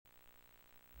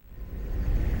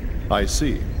I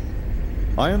see.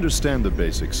 I understand the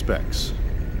basic specs.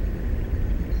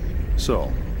 So,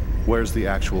 where's the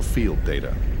actual field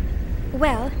data?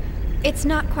 Well, it's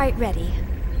not quite ready.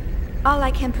 All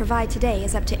I can provide today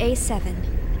is up to A7.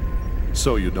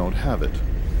 So you don't have it?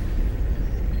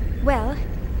 Well,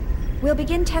 we'll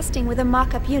begin testing with a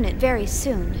mock-up unit very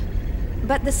soon.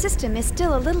 But the system is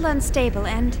still a little unstable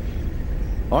and...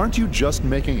 Aren't you just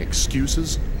making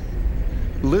excuses?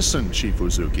 Listen, Chief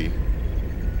Uzuki.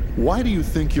 Why do you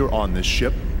think you're on this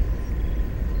ship?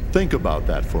 Think about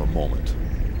that for a moment.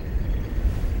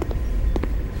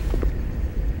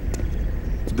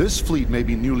 This fleet may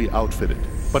be newly outfitted,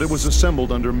 but it was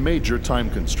assembled under major time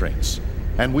constraints.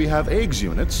 And we have eggs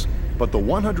units, but the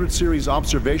 100 series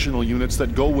observational units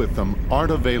that go with them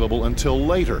aren't available until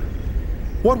later.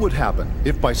 What would happen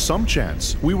if by some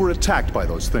chance we were attacked by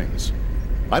those things?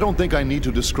 I don't think I need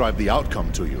to describe the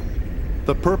outcome to you.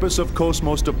 The purpose of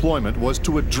KOS-MOS deployment was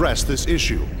to address this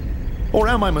issue. Or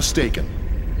am I mistaken?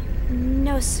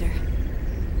 No, sir.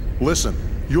 Listen,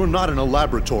 you're not in a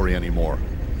laboratory anymore.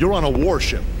 You're on a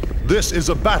warship. This is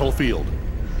a battlefield.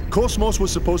 KOS-MOS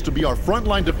was supposed to be our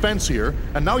frontline defense here,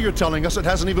 and now you're telling us it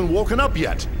hasn't even woken up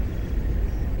yet.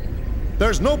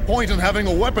 There's no point in having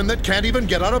a weapon that can't even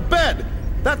get out of bed.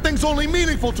 That thing's only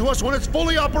meaningful to us when it's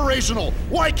fully operational.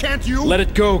 Why can't you— Let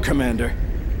it go, Commander.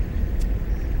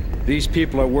 These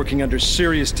people are working under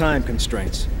serious time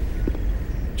constraints.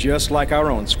 Just like our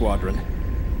own squadron.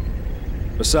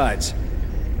 Besides,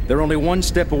 they're only one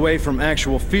step away from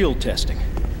actual field testing.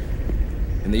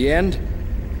 In the end,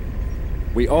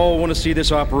 we all want to see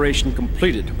this operation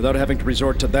completed without having to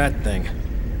resort to that thing.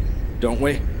 Don't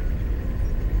we?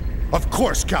 Of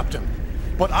course, Captain.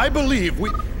 But I believe we—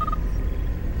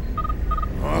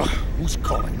 who's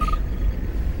calling me?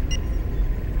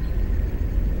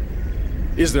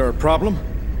 Is there a problem?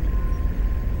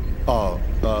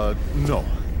 No.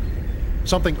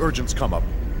 Something urgent's come up.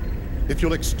 If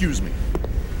you'll excuse me.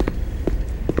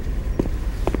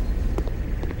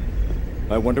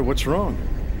 I wonder what's wrong.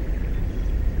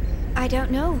 I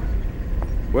don't know.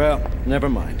 Well, never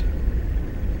mind.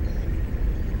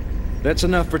 That's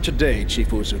enough for today, Chief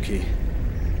Uzuki.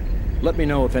 Let me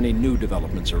know if any new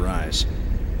developments arise.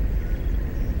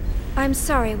 I'm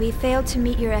sorry we failed to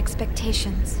meet your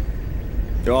expectations.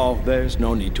 Oh, there's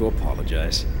no need to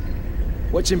apologize.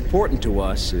 What's important to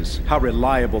us is how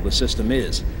reliable the system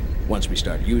is once we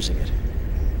start using it.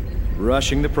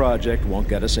 Rushing the project won't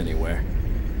get us anywhere.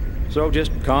 So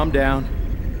just calm down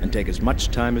and take as much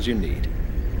time as you need.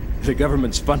 The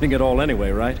government's funding it all anyway,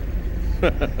 right?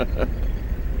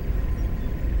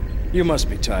 You must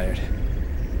be tired.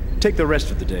 Take the rest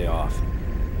of the day off.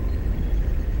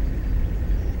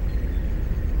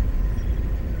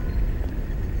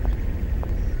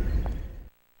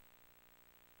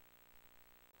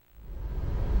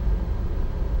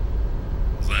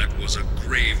 That was a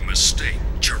grave mistake,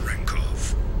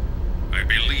 Cherenkov. I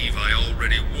believe I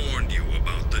already warned you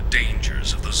about the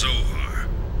dangers of the Zohar.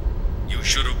 You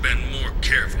should have been more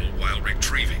careful while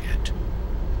retrieving it.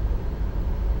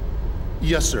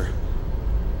 Yes, sir.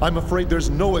 I'm afraid there's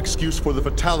no excuse for the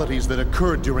fatalities that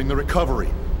occurred during the recovery.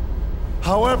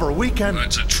 However, we can—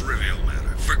 That's a trivial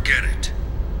matter. Forget it.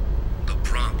 The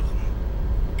problem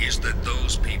is that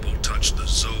those people touched the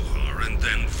Zohar and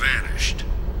then vanished.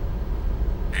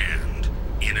 And,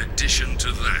 in addition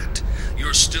to that,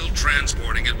 you're still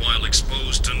transporting it while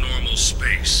exposed to normal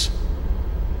space.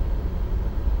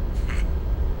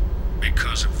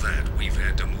 Because of that, we've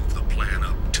had to move the plan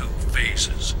up 2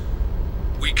 phases.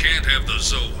 We can't have the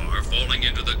Zohar falling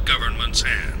into the government's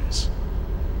hands.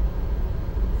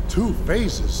 2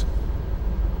 phases?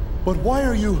 But why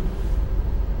are you—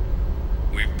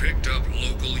 We've picked up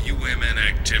local UMN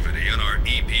activity on our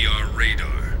EPR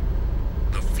radar.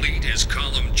 The fleet is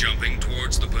column jumping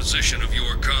towards the position of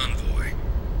your convoy.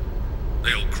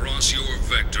 They'll cross your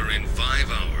vector in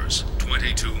 5 hours,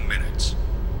 22 minutes.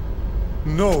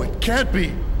 No, it can't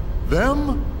be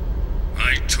them?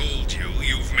 I told you,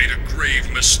 you've made a grave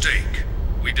mistake.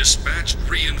 We dispatched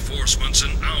reinforcements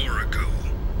an hour ago.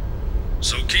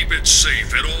 So keep it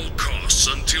safe at all costs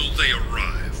until they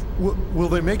arrive. Will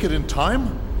they make it in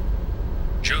time?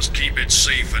 Just keep it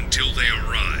safe until they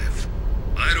arrive.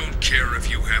 I don't care if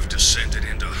you have to send it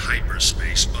into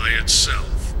hyperspace by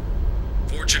itself.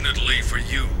 Fortunately for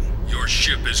you, your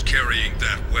ship is carrying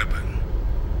that weapon.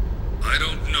 I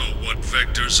don't know what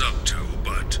Vector's up to,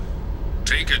 but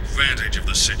take advantage of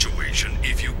the situation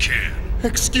if you can.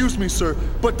 Excuse me, sir,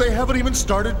 but they haven't even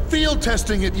started field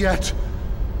testing it yet.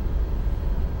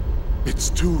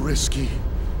 It's too risky.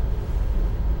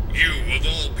 You, of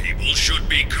all people, should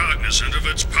be cognizant of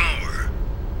its power.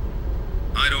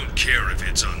 I don't care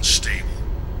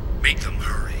Make them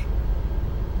hurry.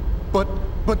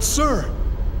 But sir!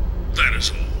 That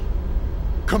is all.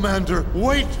 Commander,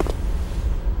 wait!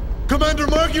 Commander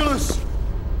Margulis!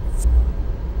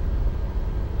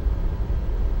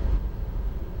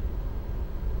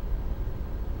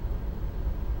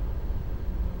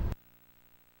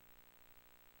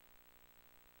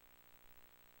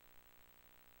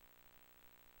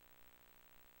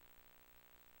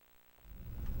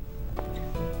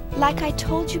 Like I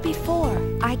told you before,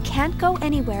 I can't go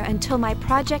anywhere until my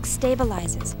project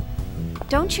stabilizes.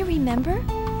 Don't you remember?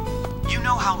 You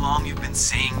know how long you've been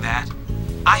saying that?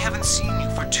 I haven't seen you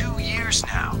for 2 years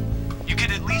now. You could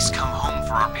at least come home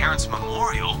for our parents'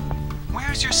 memorial.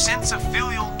 Where's your sense of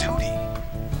filial duty?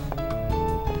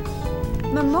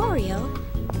 Memorial?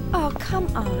 Oh, come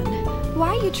on.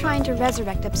 Why are you trying to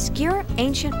resurrect obscure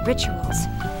ancient rituals?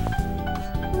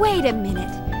 Wait a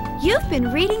minute. You've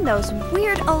been reading those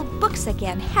weird old books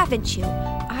again, haven't you?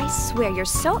 I swear you're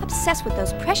so obsessed with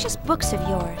those precious books of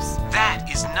yours. That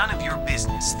is none of your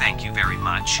business, thank you very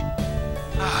much.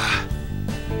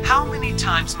 How many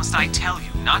times must I tell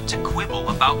you not to quibble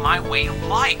about my way of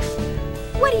life?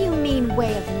 What do you mean,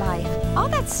 way of life? All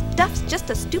that stuff's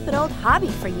just a stupid old hobby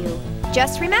for you.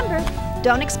 Just remember,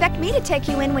 don't expect me to take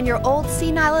you in when you're old,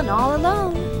 senile, and all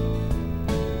alone.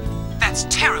 That's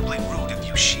terribly rude of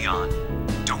you, Xion.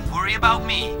 Don't worry about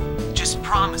me. Just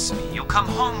promise me you'll come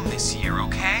home this year,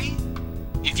 okay?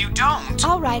 If you don't...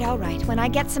 All right, when I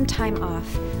get some time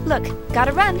off. Look,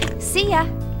 gotta run. See ya.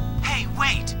 Hey,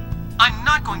 wait! I'm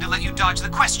not going to let you dodge the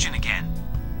question again.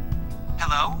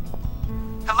 Hello?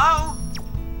 Hello?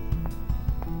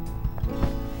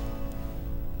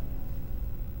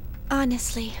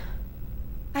 Honestly,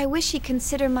 I wish he'd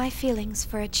consider my feelings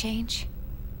for a change.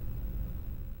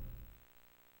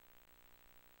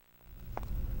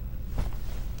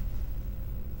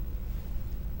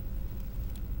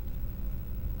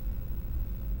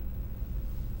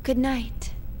 Good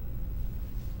night.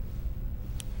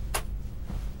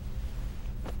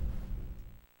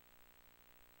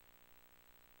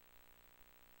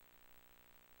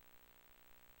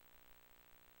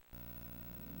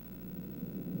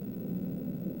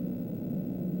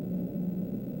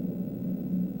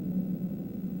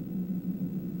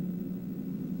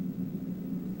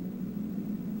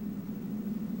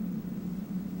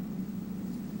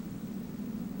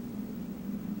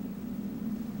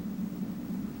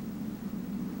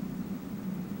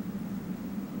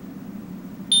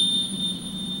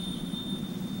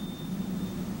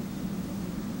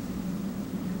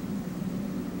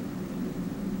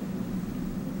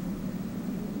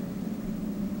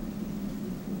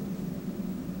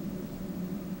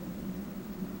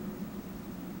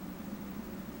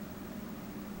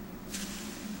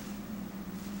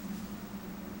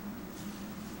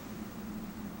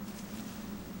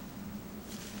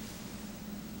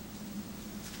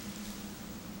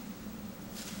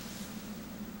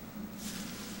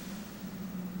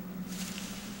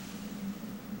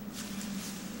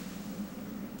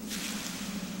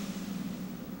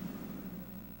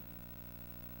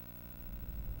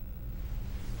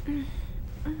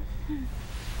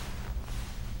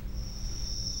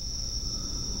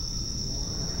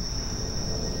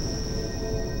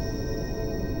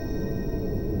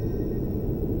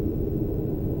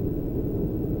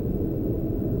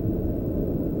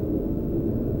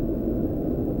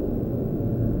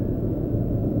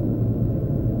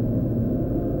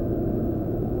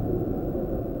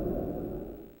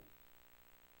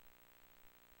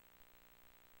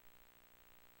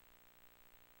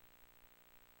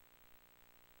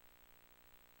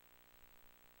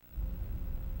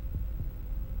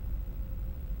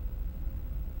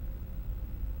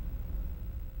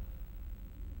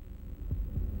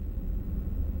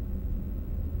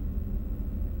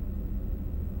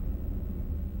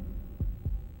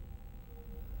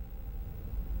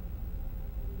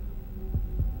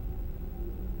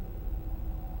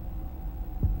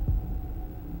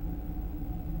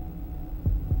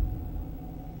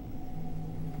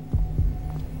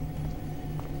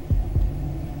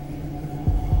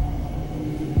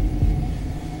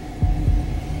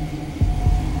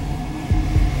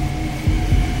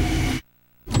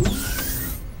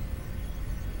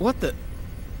 What the?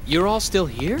 You're all still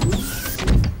here?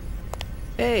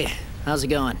 Hey, how's it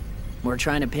going? We're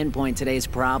trying to pinpoint today's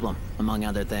problem, among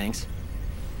other things.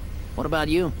 What about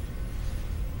you?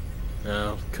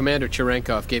 Oh, Commander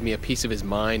Cherenkov gave me a piece of his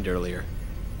mind earlier.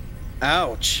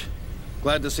 Ouch.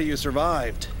 Glad to see you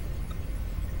survived.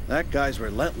 That guy's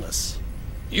relentless.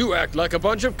 You act like a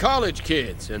bunch of college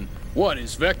kids, and what,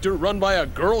 is Vector run by a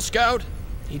Girl Scout?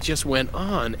 He just went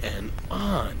on and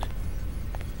on.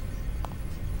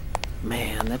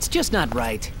 Man, that's just not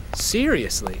right.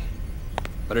 Seriously.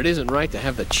 But it isn't right to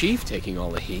have the chief taking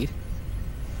all the heat.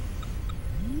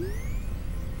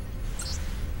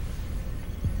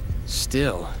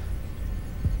 Still,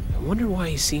 I wonder why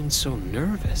he seemed so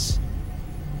nervous.